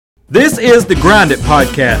This is the Grind It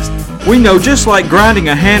Podcast. We know just like grinding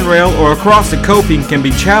a handrail or across the coping can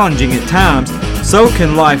be challenging at times, so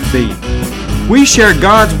can life be. We share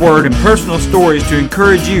God's Word and personal stories to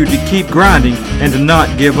encourage you to keep grinding and to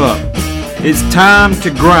not give up. It's time to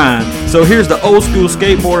grind. So here's the old school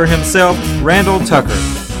skateboarder himself, Randall Tucker.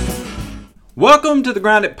 Welcome to the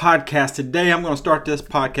Grind It Podcast. Today I'm going to start this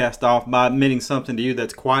podcast off by admitting something to you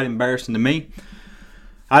that's quite embarrassing to me.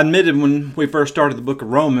 I admitted when we first started the book of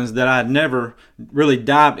Romans that I had never really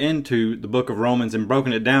dived into the book of Romans and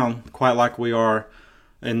broken it down quite like we are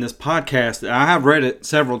in this podcast. I have read it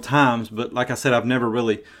several times, but like I said, I've never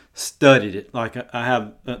really studied it like I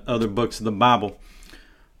have other books of the Bible.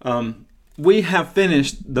 We have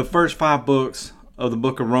finished the first 5 books of the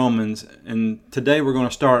book of Romans, and today we're going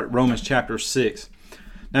to start Romans chapter 6.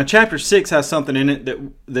 Now, chapter 6 has something in it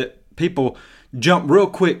that people jump real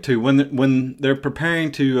quick to when they're preparing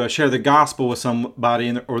to share the gospel with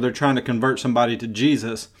somebody or they're trying to convert somebody to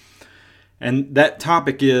Jesus. And that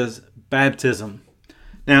topic is baptism.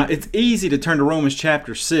 Now, it's easy to turn to Romans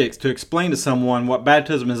chapter 6 to explain to someone what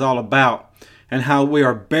baptism is all about and how we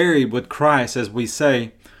are buried with Christ, as we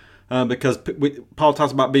say, because Paul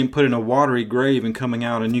talks about being put in a watery grave and coming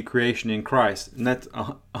out a new creation in Christ. And that's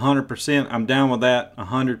 100%. I'm down with that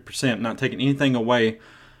 100%. I'm not taking anything away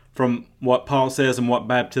from what Paul says and what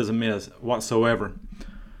baptism is whatsoever.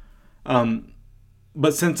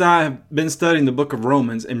 But since I have been studying the book of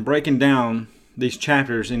Romans and breaking down these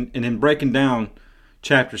chapters and in breaking down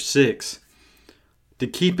chapter 6, to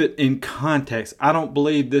keep it in context, I don't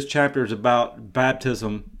believe this chapter is about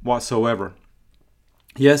baptism whatsoever.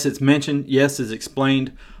 Yes, it's mentioned. Yes, it's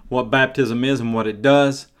explained what baptism is and what it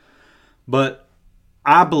does. But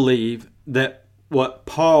I believe that what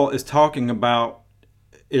Paul is talking about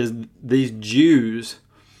is these Jews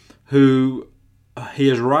who he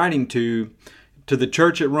is writing to the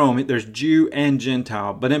church at Rome. There's Jew and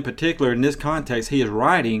Gentile, but in particular in this context, he is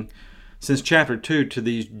writing since chapter 2 to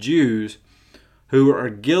these Jews who are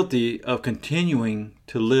guilty of continuing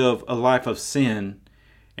to live a life of sin,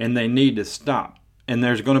 and they need to stop. And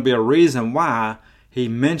there's going to be a reason why he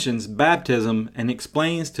mentions baptism and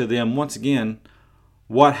explains to them once again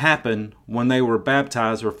what happened when they were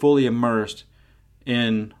baptized or fully immersed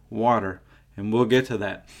in water. And we'll get to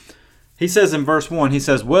that. He says in verse 1, he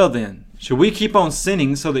says, "Well then, should we keep on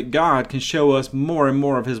sinning so that God can show us more and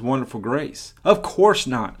more of His wonderful grace? Of course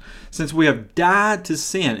not. Since we have died to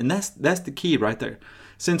sin," and that's the key right there.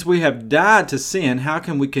 "Since we have died to sin, how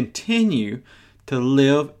can we continue to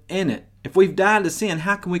live in it?" If we've died to sin,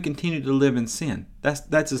 how can we continue to live in sin?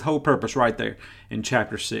 That's his whole purpose right there in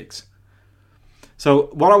chapter 6.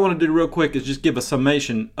 So what I want to do real quick is just give a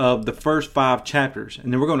summation of the first 5 chapters.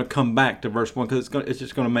 And then we're going to come back to verse 1 because it's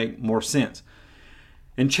just going to make more sense.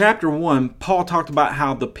 In chapter 1, Paul talked about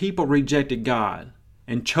how the people rejected God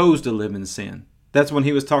and chose to live in sin. That's when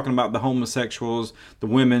he was talking about the homosexuals, the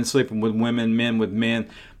women sleeping with women, men with men.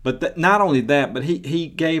 But not only that, but he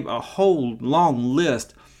gave a whole long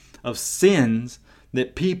list of sins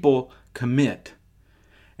that people commit.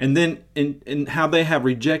 And then in how they have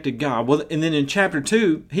rejected God. Well, and then in chapter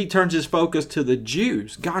 2, he turns his focus to the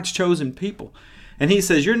Jews, God's chosen people. And he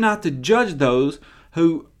says, you're not to judge those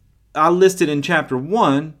who I listed in chapter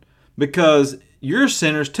 1 because you're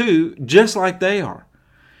sinners too, just like they are.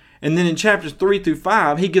 And then in chapters 3 through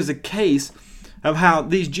 5, he gives a case of how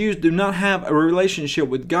these Jews do not have a relationship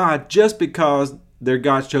with God just because they're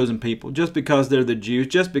God's chosen people, just because they're the Jews,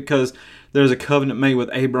 just because there's a covenant made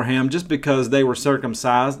with Abraham, just because they were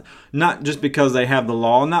circumcised, not just because they have the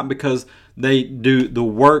law, not because they do the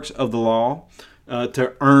works of the law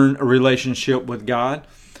to earn a relationship with God.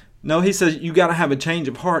 No, he says you got to have a change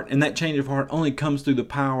of heart, and that change of heart only comes through the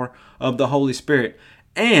power of the Holy Spirit.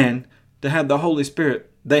 And to have the Holy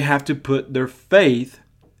Spirit, they have to put their faith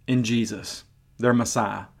in Jesus, their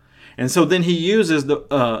Messiah. And so then he uses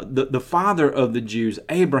the father of the Jews,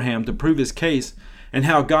 Abraham, to prove his case and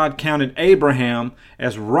how God counted Abraham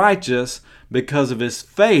as righteous because of his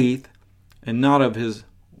faith and not of his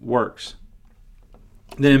works.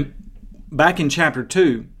 Then back in chapter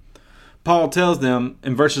 2, Paul tells them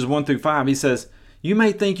in verses 1 through 5, he says, you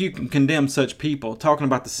may think you can condemn such people, talking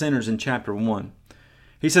about the sinners in chapter 1.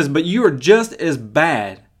 He says, but you are just as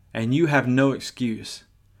bad and you have no excuse.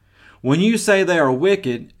 When you say they are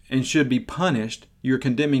wicked and should be punished, you're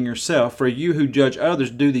condemning yourself, for you who judge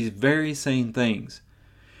others do these very same things.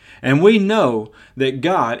 And we know that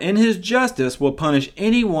God, in His justice, will punish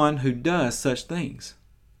anyone who does such things.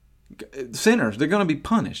 Sinners, they're going to be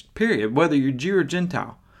punished, period, whether you're Jew or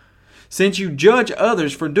Gentile. Since you judge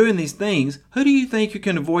others for doing these things, who do you think you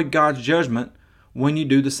can avoid God's judgment when you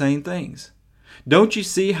do the same things? Don't you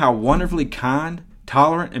see how wonderfully kind,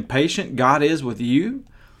 tolerant, and patient God is with you?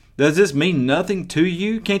 Does this mean nothing to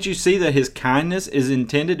you? Can't you see that His kindness is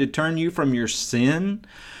intended to turn you from your sin?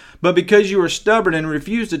 But because you are stubborn and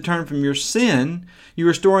refuse to turn from your sin, you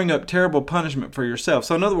are storing up terrible punishment for yourself.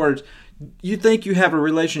 So in other words, you think you have a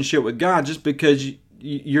relationship with God just because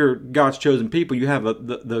you're God's chosen people. You have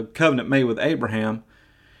the covenant made with Abraham.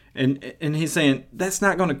 And He's saying, that's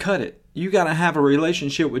not going to cut it. You got to have a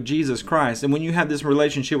relationship with Jesus Christ. And when you have this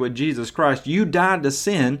relationship with Jesus Christ, you died to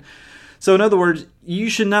sin. So in other words,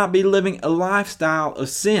 you should not be living a lifestyle of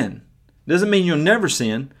sin. Doesn't mean you'll never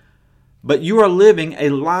sin, but you are living a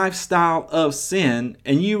lifestyle of sin,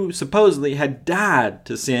 and you supposedly had died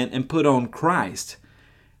to sin and put on Christ.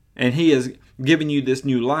 And He has given you this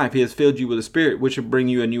new life. He has filled you with the Spirit, which will bring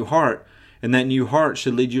you a new heart. And that new heart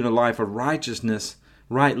should lead you to a life of righteousness,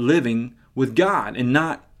 right living with God, and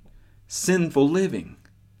not sinful living.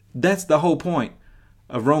 That's the whole point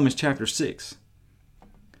of Romans chapter 6.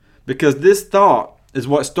 Because this thought is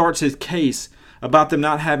what starts his case about them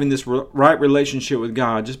not having this right relationship with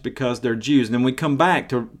God just because they're Jews. And then we come back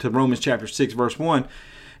to Romans chapter 6, verse 1.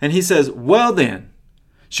 And he says, well then,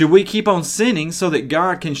 should we keep on sinning so that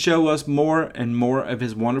God can show us more and more of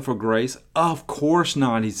His wonderful grace? Of course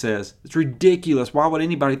not, he says. It's ridiculous. Why would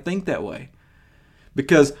anybody think that way?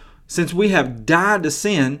 Because since we have died to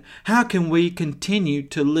sin, how can we continue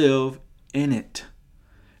to live in it?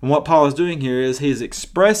 And what Paul is doing here is he is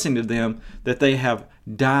expressing to them that they have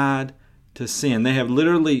died to sin. They have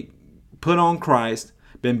literally put on Christ,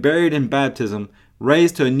 been buried in baptism,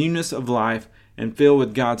 raised to a newness of life, and filled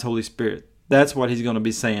with God's Holy Spirit. That's what he's going to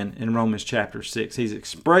be saying in Romans chapter 6. He's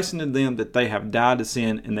expressing to them that they have died to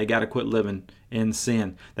sin and they got to quit living in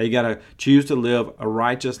sin. They got to choose to live a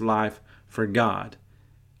righteous life for God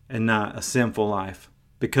and not a sinful life,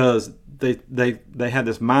 because they have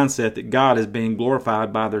this mindset that God is being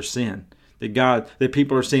glorified by their sin. That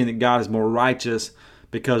people are seeing that God is more righteous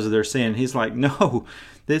because of their sin. He's like, no,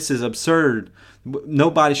 this is absurd.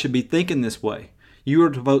 Nobody should be thinking this way.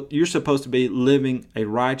 You're supposed to be living a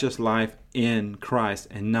righteous life in Christ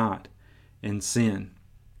and not in sin.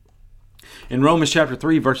 In Romans chapter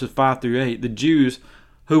 3, verses 5 through 8, the Jews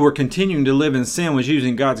who were continuing to live in sin was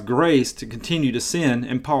using God's grace to continue to sin.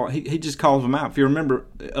 And Paul, he just calls them out. If you remember,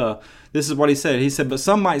 this is what he said. He said, but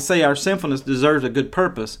some might say our sinfulness deserves a good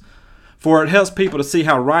purpose, for it helps people to see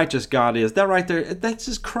how righteous God is. That right there, that's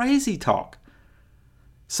just crazy talk.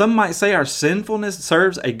 Some might say our sinfulness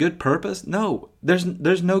serves a good purpose. No,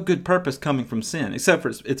 there's no good purpose coming from sin, except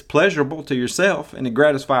for it's pleasurable to yourself and it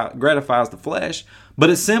gratifies the flesh. But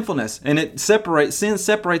it's sinfulness, and sin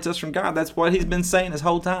separates us from God. That's what he's been saying this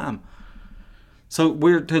whole time. So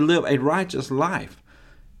we're to live a righteous life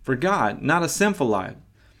for God, not a sinful life.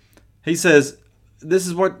 He says, this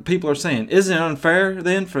is what people are saying. Isn't it unfair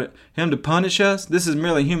then for him to punish us? This is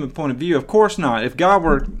merely a human point of view. Of course not. If God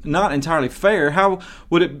were not entirely fair, how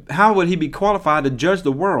would he be qualified to judge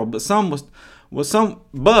the world? But someone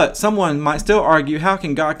might still argue, how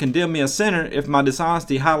can God condemn me a sinner if my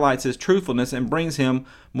dishonesty highlights his truthfulness and brings him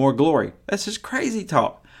more glory? That's just crazy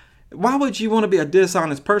talk. Why would you want to be a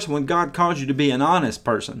dishonest person when God calls you to be an honest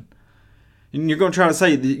person? And you're going to try to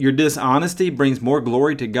say that your dishonesty brings more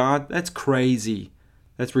glory to God? That's crazy.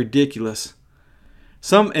 That's ridiculous.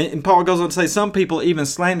 And Paul goes on to say, some people even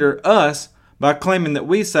slander us by claiming that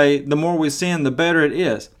we say the more we sin, the better it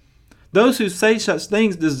is. Those who say such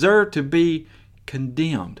things deserve to be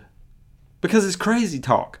condemned. Because it's crazy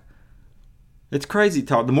talk. It's crazy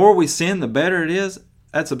talk. The more we sin, the better it is.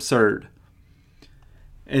 That's absurd.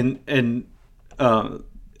 And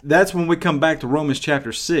that's when we come back to Romans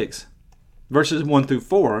chapter 6. Verses 1 through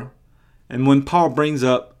 4, and when Paul brings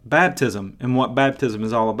up baptism and what baptism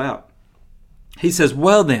is all about. He says,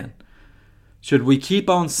 well then, should we keep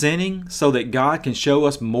on sinning so that God can show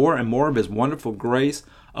us more and more of His wonderful grace?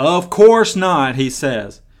 Of course not, he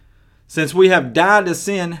says. Since we have died to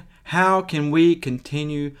sin, how can we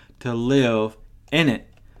continue to live in it?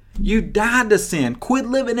 You died to sin. Quit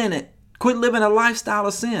living in it. Quit living a lifestyle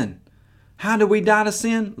of sin. How do we die to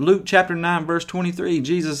sin? Luke chapter 9, verse 23.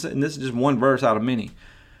 Jesus, and this is just one verse out of many.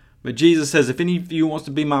 But Jesus says, if any of you wants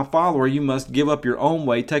to be my follower, you must give up your own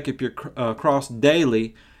way, take up your cross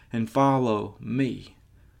daily, and follow me.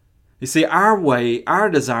 You see, our way, our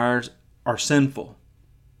desires are sinful.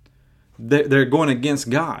 They're going against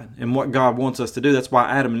God and what God wants us to do. That's why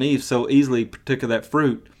Adam and Eve so easily took of that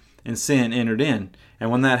fruit and sin entered in. And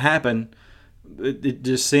when that happened, that's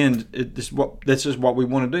just what we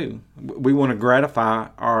want to do. We want to gratify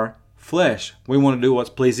our flesh. We want to do what's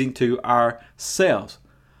pleasing to ourselves.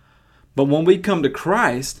 But when we come to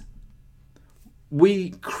Christ,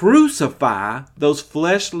 we crucify those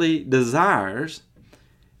fleshly desires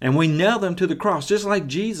and we nail them to the cross, just like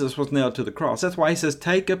Jesus was nailed to the cross. That's why he says,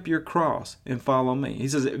 take up your cross and follow me. He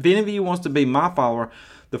says, if any of you wants to be my follower,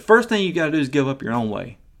 the first thing you got to do is give up your own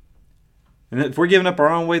way. And if we're giving up our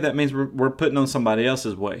own way, that means we're putting on somebody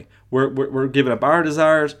else's way. We're giving up our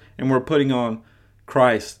desires and we're putting on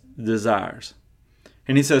Christ's desires.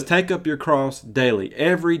 And he says, take up your cross daily,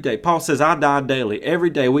 every day. Paul says, I die daily. Every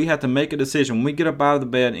day we have to make a decision. When we get up out of the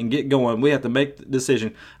bed and get going, we have to make the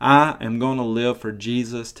decision. I am going to live for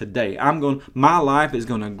Jesus today. My life is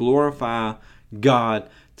going to glorify God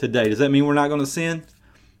today. Does that mean we're not going to sin?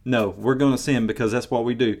 No, we're going to sin because that's what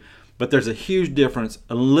we do. But there's a huge difference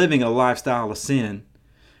in living a lifestyle of sin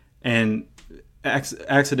and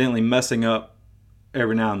accidentally messing up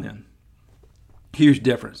every now and then. Huge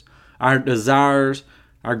difference. Our desires,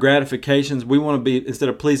 our gratifications, we want to be, instead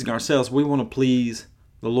of pleasing ourselves, we want to please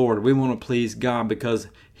the Lord. We want to please God because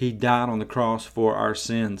he died on the cross for our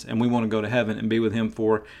sins, and we want to go to heaven and be with him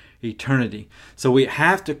for eternity. So we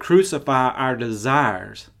have to crucify our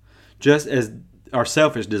desires, just as our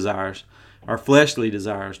selfish desires, our fleshly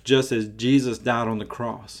desires, just as Jesus died on the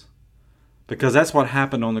cross. Because that's what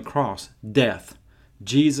happened on the cross, death.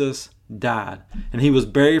 Jesus died, and he was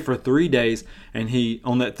buried for 3 days, and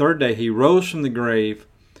on that third day he rose from the grave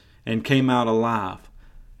and came out alive.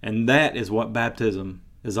 And that is what baptism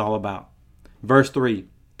is all about. Verse 3,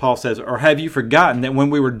 Paul says, or have you forgotten that when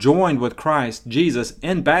we were joined with Christ Jesus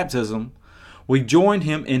in baptism, we joined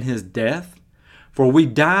him in his death? For we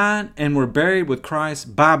died and were buried with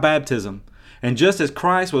Christ by baptism. And just as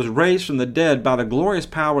Christ was raised from the dead by the glorious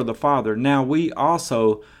power of the Father, now we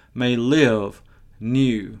also may live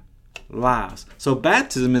new lives. So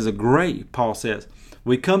baptism is a grave, Paul says.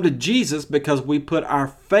 We come to Jesus because we put our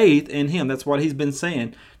faith in him. That's what he's been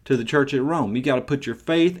saying to the church at Rome. You got to put your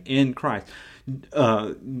faith in Christ.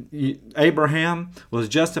 Abraham was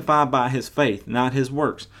justified by his faith, not his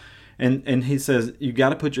works. And he says, you got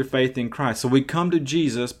to put your faith in Christ. So we come to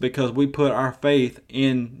Jesus because we put our faith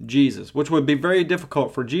in Jesus, which would be very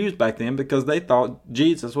difficult for Jews back then because they thought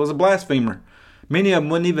Jesus was a blasphemer. Many of them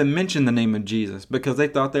wouldn't even mention the name of Jesus because they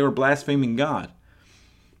thought they were blaspheming God.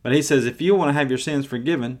 But he says, if you want to have your sins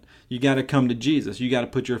forgiven, you got to come to Jesus. You got to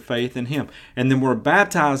put your faith in him. And then we're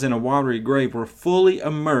baptized in a watery grave. We're fully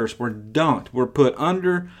immersed. We're dunked. We're put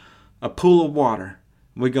under a pool of water.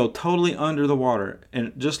 We go totally under the water.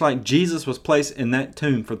 And just like Jesus was placed in that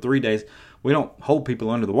tomb for 3 days, we don't hold people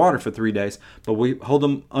under the water for 3 days, but we hold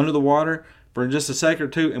them under the water for just a second or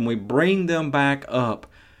two, and we bring them back up.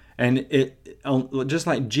 And just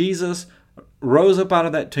like Jesus rose up out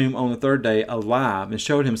of that tomb on the third day alive and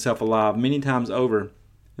showed himself alive many times over,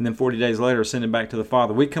 and then 40 days later ascended back to the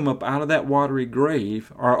Father, we come up out of that watery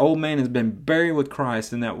grave. Our old man has been buried with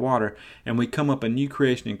Christ in that water, and we come up a new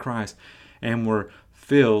creation in Christ, and we're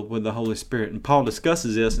filled with the Holy Spirit. And Paul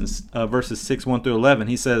discusses this in verses 6, 1 through 11.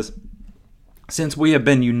 He says, since we have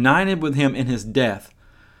been united with him in his death,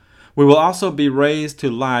 we will also be raised to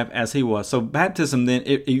life as he was. So baptism then,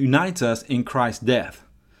 it unites us in Christ's death.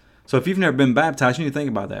 So if you've never been baptized, you need to think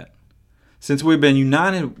about that. Since we've been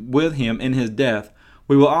united with him in his death,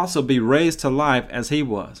 we will also be raised to life as he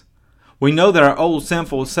was. We know that our old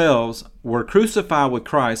sinful selves were crucified with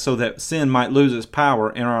Christ so that sin might lose its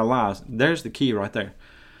power in our lives. There's the key right there.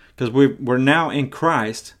 Because we're now in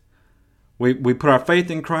Christ. We put our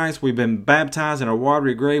faith in Christ. We've been baptized in a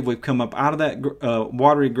watery grave. We've come up out of that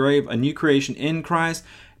watery grave, a new creation in Christ.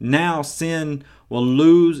 Now sin will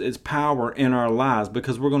lose its power in our lives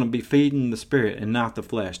because we're going to be feeding the Spirit and not the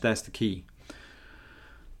flesh. That's the key.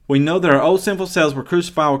 We know that our old sinful selves were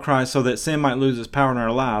crucified with Christ so that sin might lose its power in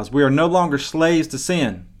our lives. We are no longer slaves to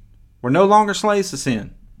sin. We're no longer slaves to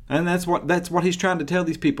sin. And that's what he's trying to tell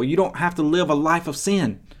these people. You don't have to live a life of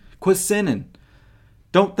sin. Quit sinning.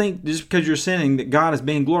 Don't think just because you're sinning that God is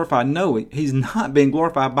being glorified. No, he's not being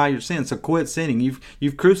glorified by your sin. So quit sinning.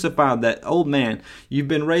 You've crucified that old man. You've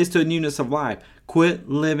been raised to a newness of life. Quit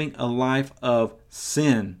living a life of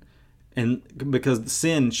sin. And because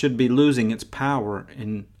sin should be losing its power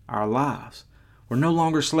in our lives. We're no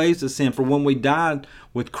longer slaves to sin. For when we died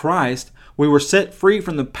with Christ, we were set free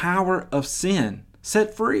from the power of sin.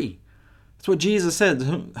 Set free. That's what Jesus said.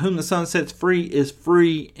 Whom the Son sets free is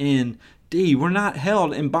free indeed. We're not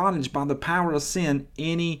held in bondage by the power of sin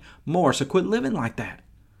anymore. So quit living like that.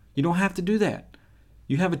 You don't have to do that.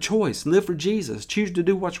 You have a choice. Live for Jesus. Choose to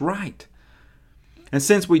do what's right. And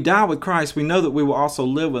since we die with Christ, we know that we will also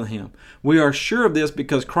live with him. We are sure of this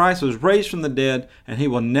because Christ was raised from the dead, and he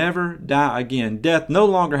will never die again. Death no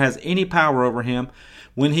longer has any power over him.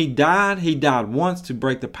 When he died once to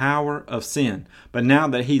break the power of sin. But now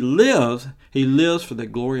that he lives for the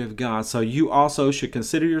glory of God. So you also should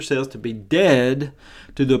consider yourselves to be dead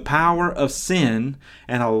to the power of sin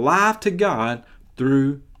and alive to God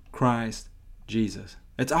through Christ Jesus.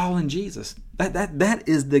 It's all in Jesus. That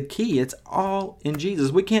is the key. It's all in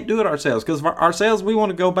Jesus. We can't do it ourselves, because for ourselves, we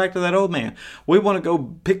want to go back to that old man. We want to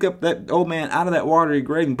go pick up that old man out of that watery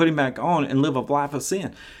grave and put him back on and live a life of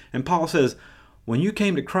sin. And Paul says, when you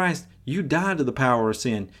came to Christ, you died to the power of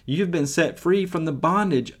sin. You've been set free from the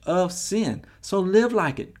bondage of sin. So live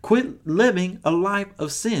like it. Quit living a life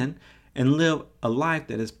of sin and live a life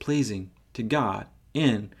that is pleasing to God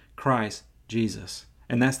in Christ Jesus.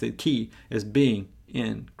 And that's the key, is being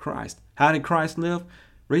in Christ. How did Christ live?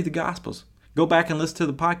 Read the Gospels. Go back and listen to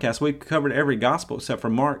the podcast. We've covered every Gospel except for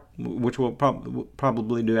Mark, which we'll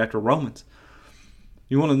probably do after Romans.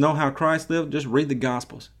 You want to know how Christ lived? Just read the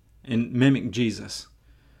Gospels and mimic Jesus.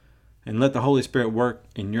 And let the Holy Spirit work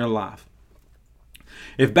in your life.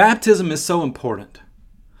 If baptism is so important,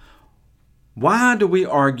 why do we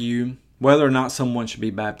argue whether or not someone should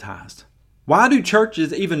be baptized? Why do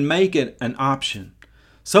churches even make it an option?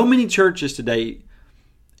 So many churches today,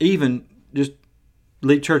 even just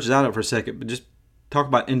leave churches out of it for a second, but just talk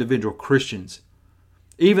about individual Christians.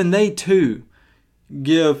 Even they too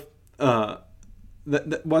give, what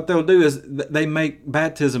they'll do is they make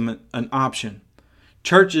baptism an option.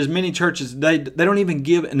 Many churches, they don't even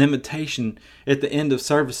give an invitation at the end of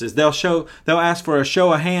services. They'll ask for a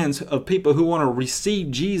show of hands of people who want to receive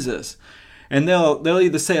Jesus. And they'll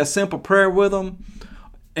either say a simple prayer with them,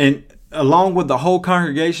 and along with the whole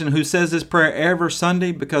congregation who says this prayer every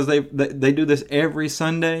Sunday, because they do this every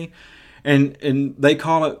Sunday, and they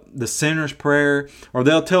call it the sinner's prayer. Or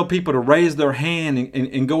they'll tell people to raise their hand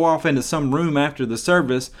and go off into some room after the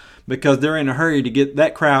service because they're in a hurry to get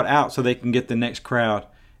that crowd out so they can get the next crowd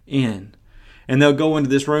in. And they'll go into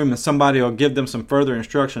this room and somebody will give them some further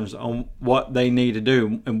instructions on what they need to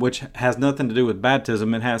do, and which has nothing to do with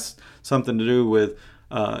baptism. It has something to do with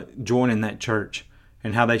joining that church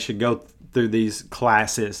and how they should go through these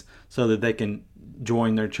classes so that they can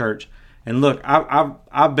join their church. And look,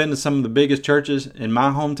 I've been to some of the biggest churches in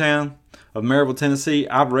my hometown of Maryville, Tennessee.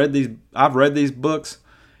 I've read these books,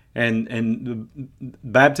 and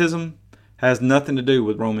baptism has nothing to do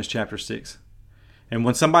with Romans chapter 6. And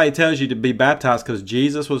when somebody tells you to be baptized because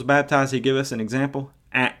Jesus was baptized, he give us an example?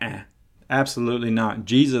 Absolutely not.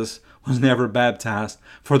 Jesus was never baptized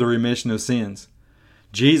for the remission of sins.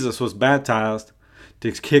 Jesus was baptized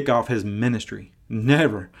to kick off his ministry,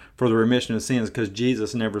 never for the remission of sins, because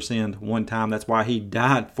Jesus never sinned one time. That's why he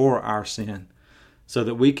died for our sin, so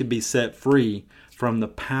that we could be set free from the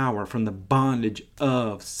power, from the bondage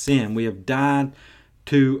of sin. We have died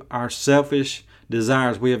to our selfish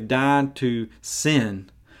desires. We have died to sin,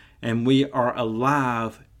 and we are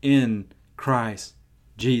alive in Christ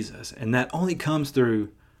Jesus. And that only comes through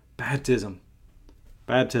baptism.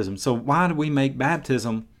 So why do we make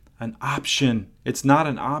baptism an option? It's not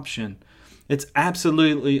an option. It's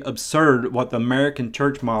absolutely absurd what the American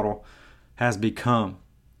church model has become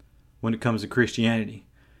when it comes to Christianity.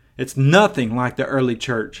 It's nothing like the early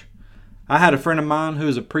church. I had a friend of mine who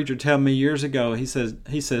was a preacher tell me years ago, he says,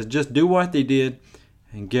 just do what they did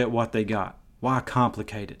and get what they got. Why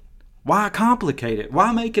complicate it? Why complicate it?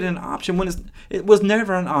 Why make it an option when it was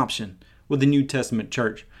never an option with the New Testament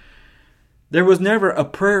church? There was never a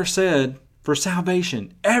prayer said for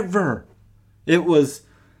salvation, ever. It was,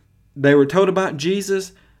 they were told about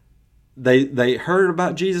Jesus. They heard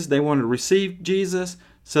about Jesus. They wanted to receive Jesus.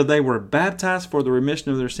 So they were baptized for the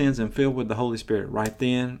remission of their sins and filled with the Holy Spirit right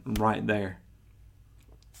then, right there.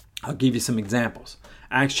 I'll give you some examples.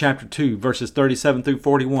 Acts chapter 2, verses 37 through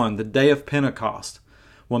 41, the day of Pentecost.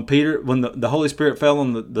 When the Holy Spirit fell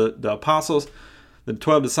on the apostles, the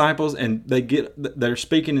 12 disciples, and they're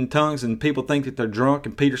speaking in tongues, and people think that they're drunk,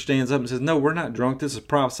 and Peter stands up and says, no, we're not drunk. This is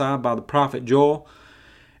prophesied by the prophet Joel.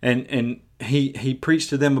 And he preached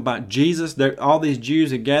to them about Jesus. All these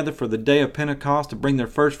Jews had gathered for the day of Pentecost to bring their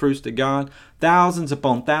first fruits to God. Thousands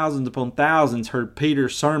upon thousands upon thousands heard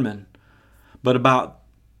Peter's sermon. But about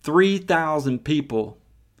 3,000 people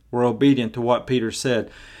were obedient to what Peter said.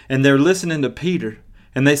 And they're listening to Peter.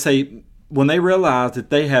 And they say, when they realize that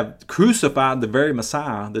they have crucified the very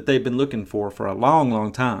Messiah that they've been looking for a long,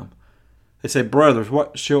 long time, they say, brothers,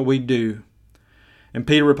 what shall we do? And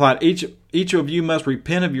Peter replied, each of you must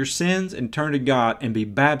repent of your sins and turn to God and be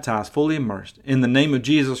baptized, fully immersed, in the name of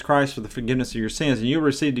Jesus Christ for the forgiveness of your sins, and you'll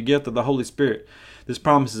receive the gift of the Holy Spirit. This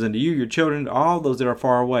promise is unto you, your children, to all those that are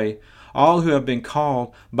far away, all who have been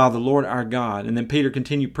called by the Lord our God. And then Peter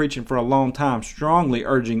continued preaching for a long time, strongly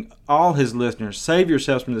urging all his listeners, save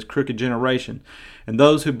yourselves from this crooked generation. And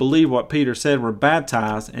those who believed what Peter said were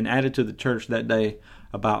baptized and added to the church that day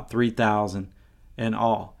about 3,000 in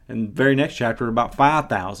all. In the very next chapter, about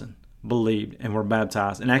 5,000 believed and were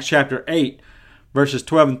baptized. In Acts chapter 8, verses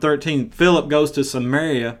 12 and 13, Philip goes to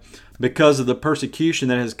Samaria because of the persecution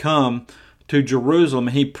that has come to Jerusalem.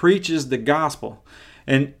 He preaches the gospel.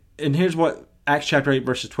 And here's what Acts chapter 8,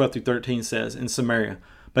 verses 12 through 13 says in Samaria.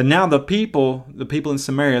 But now the people in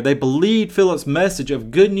Samaria, they believed Philip's message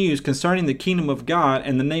of good news concerning the kingdom of God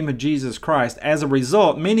and the name of Jesus Christ. As a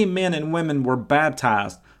result, many men and women were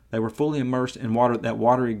baptized. They were fully immersed in water, that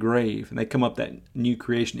watery grave, and they come up that new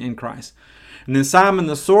creation in Christ. And then Simon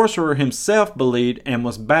the sorcerer himself believed and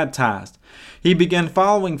was baptized. He began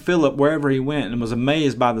following Philip wherever he went and was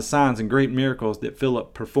amazed by the signs and great miracles that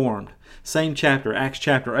Philip performed. Same chapter, Acts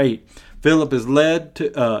chapter 8. Philip is led to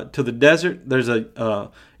the desert. There's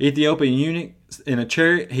a Ethiopian eunuch in a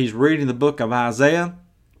chariot. He's reading the book of Isaiah.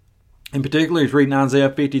 In particular, he's reading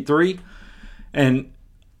Isaiah 53. And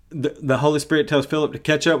the Holy Spirit tells Philip to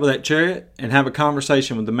catch up with that chariot and have a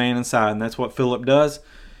conversation with the man inside. And that's what Philip does.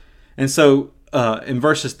 And so in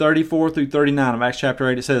verses 34 through 39 of Acts chapter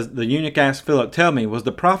 8, it says, the eunuch asked Philip, tell me, was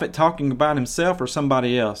the prophet talking about himself or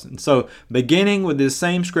somebody else? And so beginning with this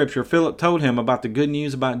same scripture, Philip told him about the good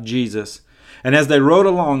news about Jesus. And as they rode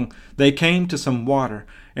along, they came to some water.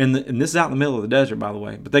 And this is out in the middle of the desert, by the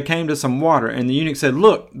way. But they came to some water. And the eunuch said,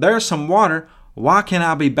 look, there's some water. Why can't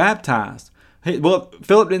I be baptized? Well,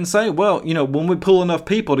 Philip didn't say, well, when we pull enough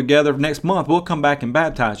people together next month, we'll come back and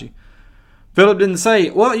baptize you. Philip didn't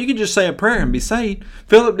say, well, you can just say a prayer and be saved.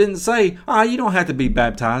 Philip didn't say, you don't have to be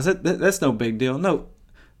baptized. That's no big deal. No,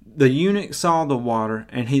 the eunuch saw the water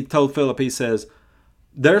and he told Philip, he says,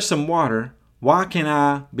 there's some water. Why can't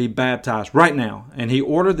I be baptized right now? And he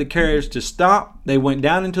ordered the carriage to stop. They went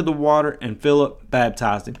down into the water and Philip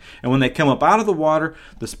baptized him. And when they come up out of the water,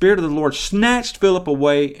 the Spirit of the Lord snatched Philip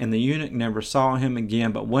away, and the eunuch never saw him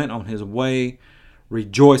again, but went on his way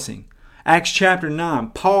rejoicing. Acts chapter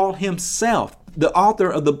 9, Paul himself, the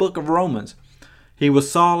author of the book of Romans, he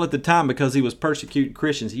was Saul at the time because he was persecuting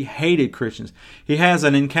Christians. He hated Christians. He has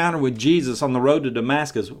an encounter with Jesus on the road to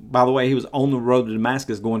Damascus. By the way, he was on the road to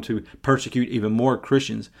Damascus going to persecute even more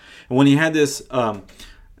Christians. And when he had this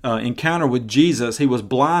encounter with Jesus, he was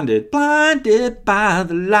blinded by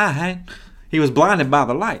the light. He was blinded by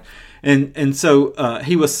the light. And so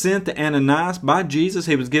he was sent to Ananias by Jesus.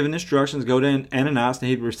 He was given instructions, go to Ananias, and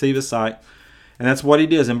he'd receive his sight. And that's what he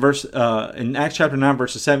does in Acts chapter 9,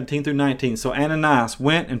 verses 17 through 19. So Ananias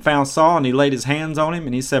went and found Saul, and he laid his hands on him,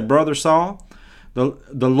 and he said, Brother Saul, the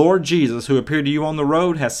Lord Jesus, who appeared to you on the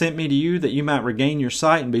road, has sent me to you that you might regain your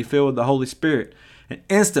sight and be filled with the Holy Spirit. And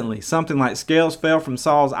instantly, something like scales fell from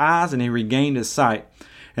Saul's eyes, and he regained his sight.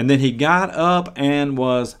 And then he got up and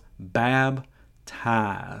was baptized,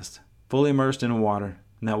 fully immersed in water,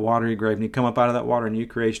 in that watery grave. And he come up out of that water, a new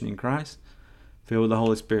creation in Christ, filled with the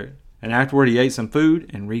Holy Spirit. And afterward he ate some food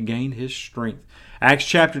and regained his strength. Acts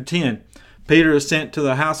chapter 10, Peter is sent to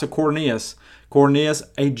the house of Cornelius. Cornelius,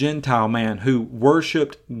 a Gentile man who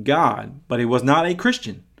worshipped God, but he was not a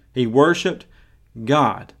Christian. He worshipped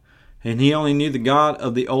God. And he only knew the God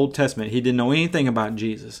of the Old Testament. He didn't know anything about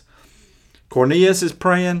Jesus. Cornelius is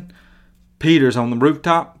praying. Peter's on the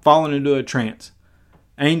rooftop, falling into a trance.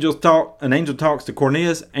 An angel talks to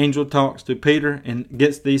Cornelius, angel talks to Peter, and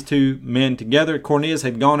gets these two men together. Cornelius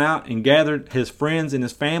had gone out and gathered his friends and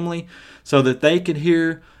his family so that they could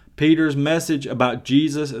hear Peter's message about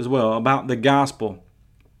Jesus as well, about the gospel.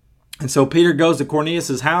 And so Peter goes to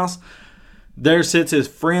Cornelius' house. There sits his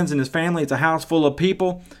friends and his family. It's a house full of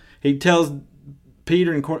people. He tells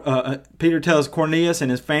Peter tells Cornelius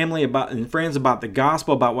and his family and friends about the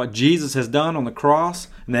gospel, about what Jesus has done on the cross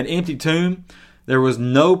and that empty tomb. There was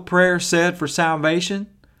no prayer said for salvation,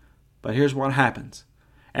 but here's what happens.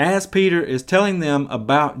 As Peter is telling them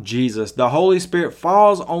about Jesus, the Holy Spirit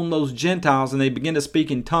falls on those Gentiles and they begin to speak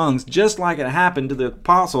in tongues, just like it happened to the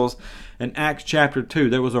apostles in Acts chapter 2.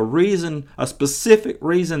 There was a specific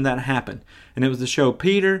reason that happened, and it was to show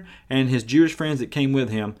Peter and his Jewish friends that came with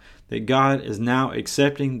him that God is now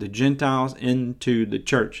accepting the Gentiles into the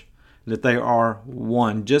church, that they are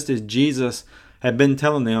one, just as Jesus had been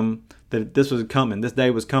telling them that this was coming, this day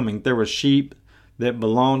was coming. There were sheep that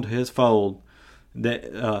belonged to his fold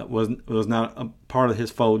that was not a part of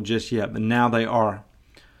his fold just yet, but now they are.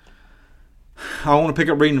 I want to pick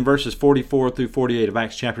up reading in verses 44 through 48 of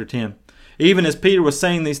Acts chapter 10. Even as Peter was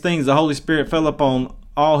saying these things, the Holy Spirit fell upon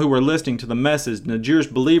all who were listening to the message. And the Jewish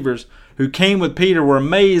believers who came with Peter were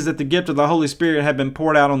amazed that the gift of the Holy Spirit had been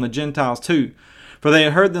poured out on the Gentiles too. For they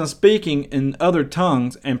had heard them speaking in other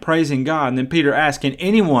tongues and praising God. And then Peter asked, can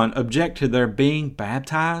anyone object to their being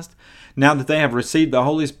baptized now that they have received the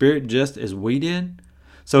Holy Spirit just as we did?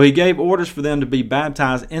 So he gave orders for them to be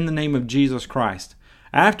baptized in the name of Jesus Christ.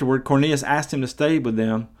 Afterward, Cornelius asked him to stay with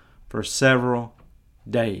them for several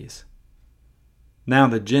days. Now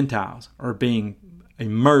the Gentiles are being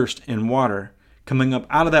immersed in water, coming up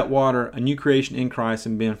out of that water, a new creation in Christ,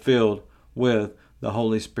 and being filled with the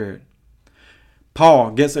Holy Spirit.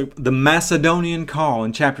 Paul gets the Macedonian call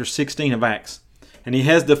in chapter 16 of Acts. And he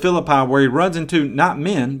heads to Philippi, where he runs into not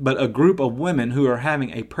men, but a group of women who are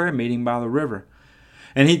having a prayer meeting by the river.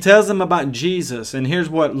 And he tells them about Jesus. And here's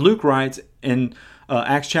what Luke writes in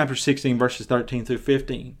Acts chapter 16, verses 13 through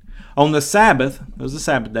 15. On the Sabbath, it was the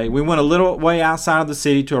Sabbath day, we went a little way outside of the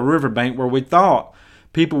city to a riverbank where we thought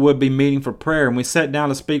people would be meeting for prayer. And we sat down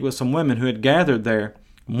to speak with some women who had gathered there.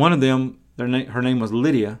 One of them, her name was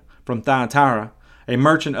Lydia from Thyatira, a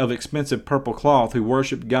merchant of expensive purple cloth who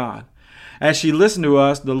worshipped God. As she listened to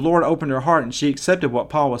us, the Lord opened her heart and she accepted what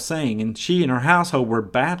Paul was saying. And she and her household were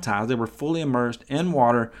baptized. They were fully immersed in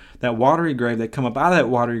water, that watery grave. They come up out of that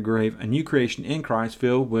watery grave, a new creation in Christ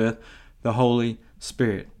filled with the Holy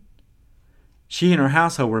Spirit. She and her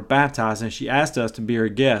household were baptized, and she asked us to be her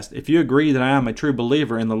guest. If you agree that I am a true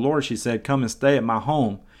believer in the Lord, she said, come and stay at my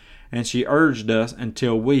home. And she urged us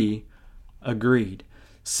until we agreed.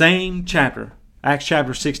 Same chapter, Acts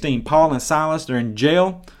chapter 16. Paul and Silas, they're in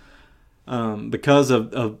jail because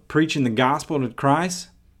of preaching the gospel of Christ.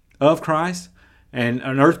 And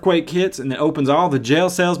an earthquake hits and it opens all the jail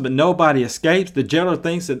cells, but nobody escapes. The jailer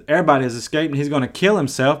thinks that everybody has escaped and he's going to kill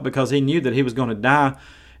himself because he knew that he was going to die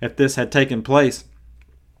if this had taken place.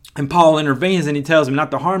 And Paul intervenes and he tells him not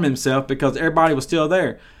to harm himself because everybody was still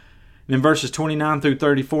there. And in verses 29 through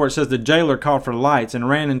 34, it says, the jailer called for lights and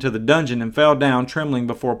ran into the dungeon and fell down trembling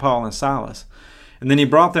before Paul and Silas. And then he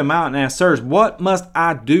brought them out and asked, sirs, what must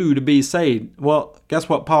I do to be saved? Well, guess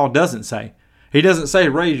what Paul doesn't say? He doesn't say,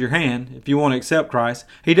 raise your hand if you want to accept Christ.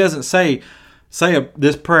 He doesn't say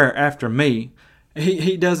this prayer after me.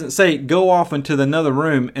 He doesn't say, go off into another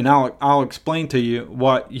room and I'll explain to you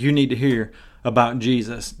what you need to hear about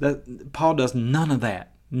Jesus. Paul does none of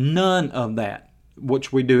that. None of that,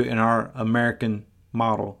 which we do in our American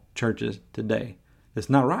model churches today. It's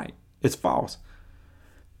not right. It's false.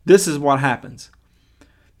 This is what happens.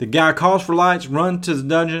 The guy calls for lights, runs to the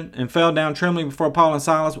dungeon, and fell down trembling before Paul and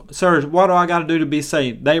Silas. Sirs, what do I got to do to be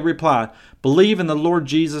saved? They replied, believe in the Lord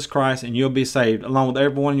Jesus Christ and you'll be saved, along with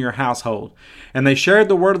everyone in your household. And they shared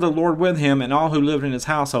the word of the Lord with him and all who lived in his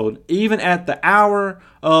household. Even at the hour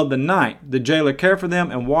of the night, the jailer cared for them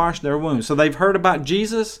and washed their wounds. So they've heard about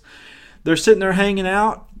Jesus. They're sitting there hanging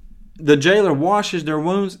out. The jailer washes their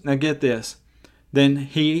wounds. Now get this. Then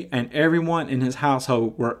he and everyone in his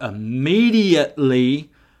household were immediately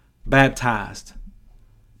baptized,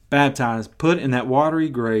 put in that watery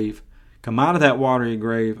grave, come out of that watery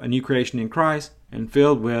grave, a new creation in Christ, and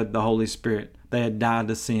filled with the Holy Spirit. They had died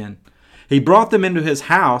to sin. He brought them into his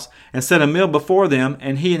house and set a meal before them,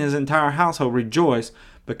 and he and his entire household rejoiced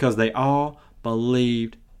because they all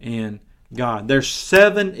believed in God. There's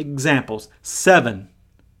 7 examples, 7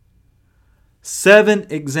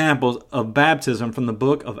 examples of baptism from the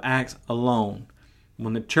book of Acts alone.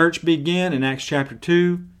 When the church began in Acts chapter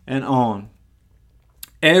 2 and on,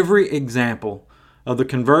 every example of the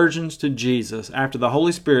conversions to Jesus after the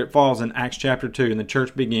Holy Spirit falls in Acts chapter 2 and the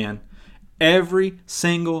church began, every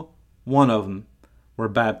single one of them were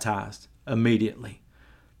baptized immediately.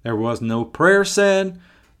 There was no prayer said.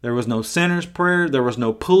 There was no sinner's prayer. There was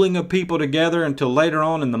no pulling of people together until later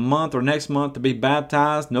on in the month or next month to be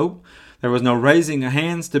baptized. Nope. There was no raising of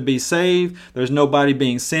hands to be saved. There's nobody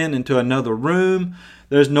being sent into another room.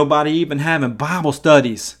 There's nobody even having Bible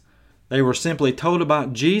studies. They were simply told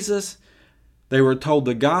about Jesus. They were told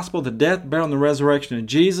the gospel, the death, burial, and the resurrection of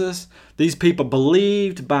Jesus. These people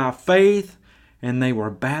believed by faith, and they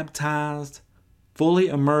were baptized, fully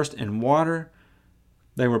immersed in water.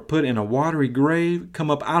 They were put in a watery grave,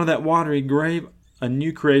 come up out of that watery grave, a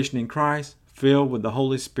new creation in Christ, filled with the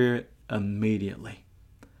Holy Spirit immediately.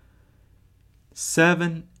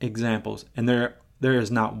 7 examples, and there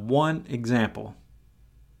is not one example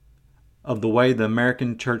of the way the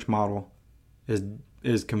American church model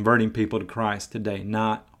is converting people to Christ today.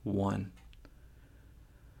 Not one.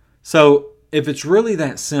 So if it's really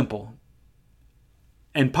that simple,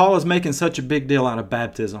 and Paul is making such a big deal out of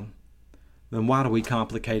baptism, then why do we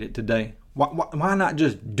complicate it today? Why not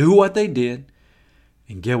just do what they did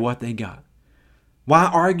and get what they got? Why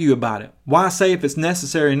argue about it? Why say if it's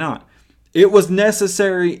necessary or not? It was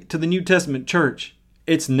necessary to the New Testament church.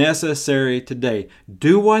 It's necessary today.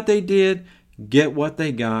 Do what they did, get what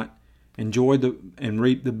they got, enjoy and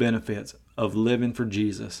reap the benefits of living for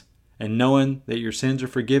Jesus. And knowing that your sins are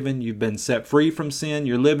forgiven, you've been set free from sin,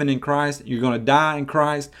 you're living in Christ, you're going to die in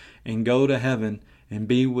Christ and go to heaven and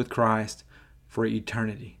be with Christ for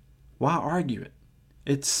eternity. Why argue it?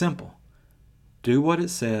 It's simple. Do what it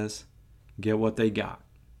says, get what they got.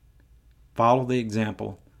 Follow the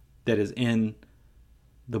example that is in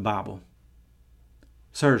the Bible.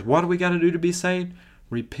 Sirs, what do we got to do to be saved?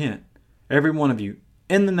 Repent, every one of you,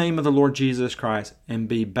 in the name of the Lord Jesus Christ, and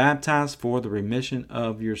be baptized for the remission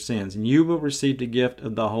of your sins. And you will receive the gift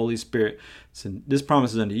of the Holy Spirit. So this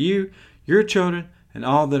promise is unto you, your children, and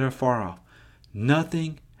all that are far off.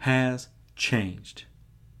 Nothing has changed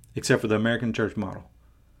except for the American church model.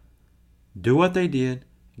 Do what they did,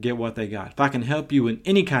 get what they got. If I can help you in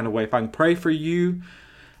any kind of way, if I can pray for you,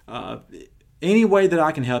 any way that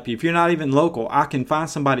I can help you, if you're not even local, I can find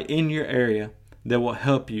somebody in your area that will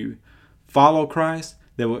help you follow Christ,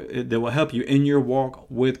 that will help you in your walk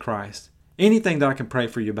with Christ. Anything that I can pray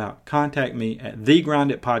for you about, contact me at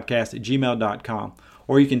thegroundedpodcast@gmail.com,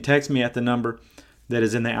 or you can text me at the number that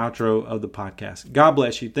is in the outro of the podcast. God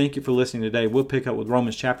bless you. Thank you for listening today. We'll pick up with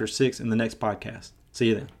Romans chapter 6 in the next podcast. See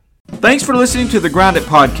you then. Thanks for listening to the Grounded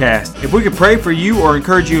Podcast. If we could pray for you or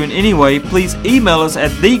encourage you in any way, please email us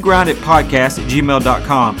at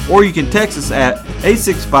thegroundedpodcast@gmail.com, or you can text us at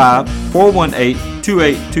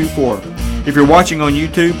 865-418-2824. If you're watching on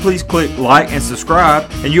YouTube, please click like and subscribe,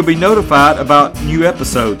 and you'll be notified about new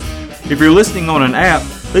episodes. If you're listening on an app,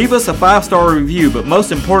 leave us a 5-star review, but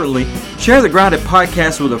most importantly, share the Grounded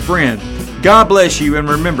Podcast with a friend. God bless you, and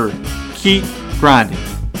remember, keep grinding.